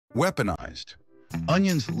Weaponized.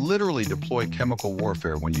 Onions literally deploy chemical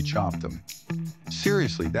warfare when you chop them.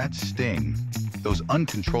 Seriously, that sting, those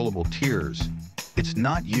uncontrollable tears, it's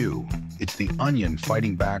not you, it's the onion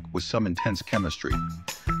fighting back with some intense chemistry.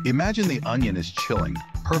 Imagine the onion is chilling,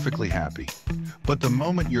 perfectly happy. But the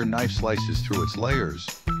moment your knife slices through its layers,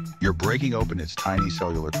 you're breaking open its tiny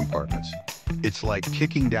cellular compartments. It's like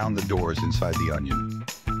kicking down the doors inside the onion.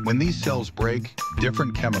 When these cells break,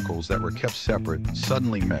 different chemicals that were kept separate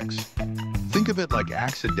suddenly mix. Think of it like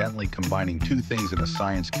accidentally combining two things in a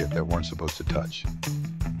science kit that weren't supposed to touch.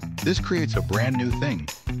 This creates a brand new thing,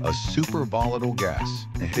 a super volatile gas.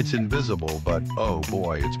 It's invisible, but oh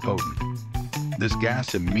boy, it's potent. This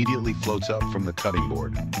gas immediately floats up from the cutting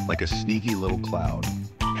board, like a sneaky little cloud,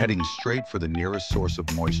 heading straight for the nearest source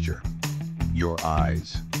of moisture, your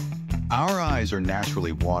eyes. Our eyes are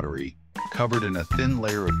naturally watery, covered in a thin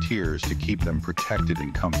layer of tears to keep them protected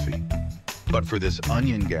and comfy. But for this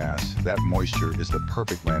onion gas, that moisture is the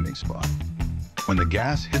perfect landing spot. When the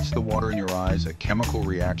gas hits the water in your eyes, a chemical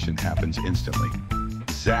reaction happens instantly.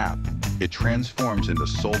 Zap! It transforms into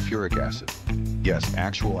sulfuric acid. Yes,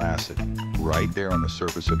 actual acid, right there on the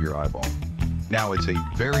surface of your eyeball. Now, it's a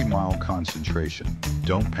very mild concentration.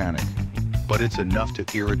 Don't panic. But it's enough to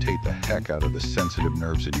irritate the heck out of the sensitive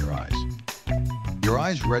nerves in your eyes. Your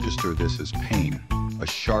eyes register this as pain, a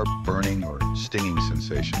sharp, burning, or stinging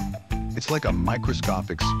sensation. It's like a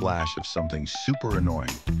microscopic splash of something super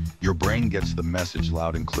annoying. Your brain gets the message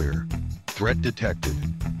loud and clear. Threat detected.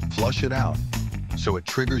 Flush it out. So it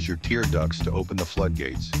triggers your tear ducts to open the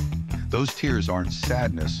floodgates. Those tears aren't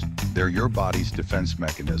sadness, they're your body's defense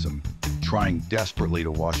mechanism, trying desperately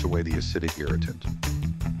to wash away the acidic irritant.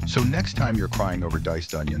 So next time you're crying over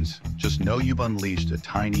diced onions, just know you've unleashed a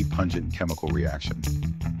tiny, pungent chemical reaction.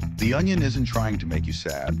 The onion isn't trying to make you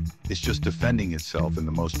sad, it's just defending itself in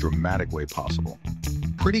the most dramatic way possible.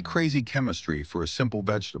 Pretty crazy chemistry for a simple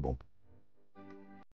vegetable.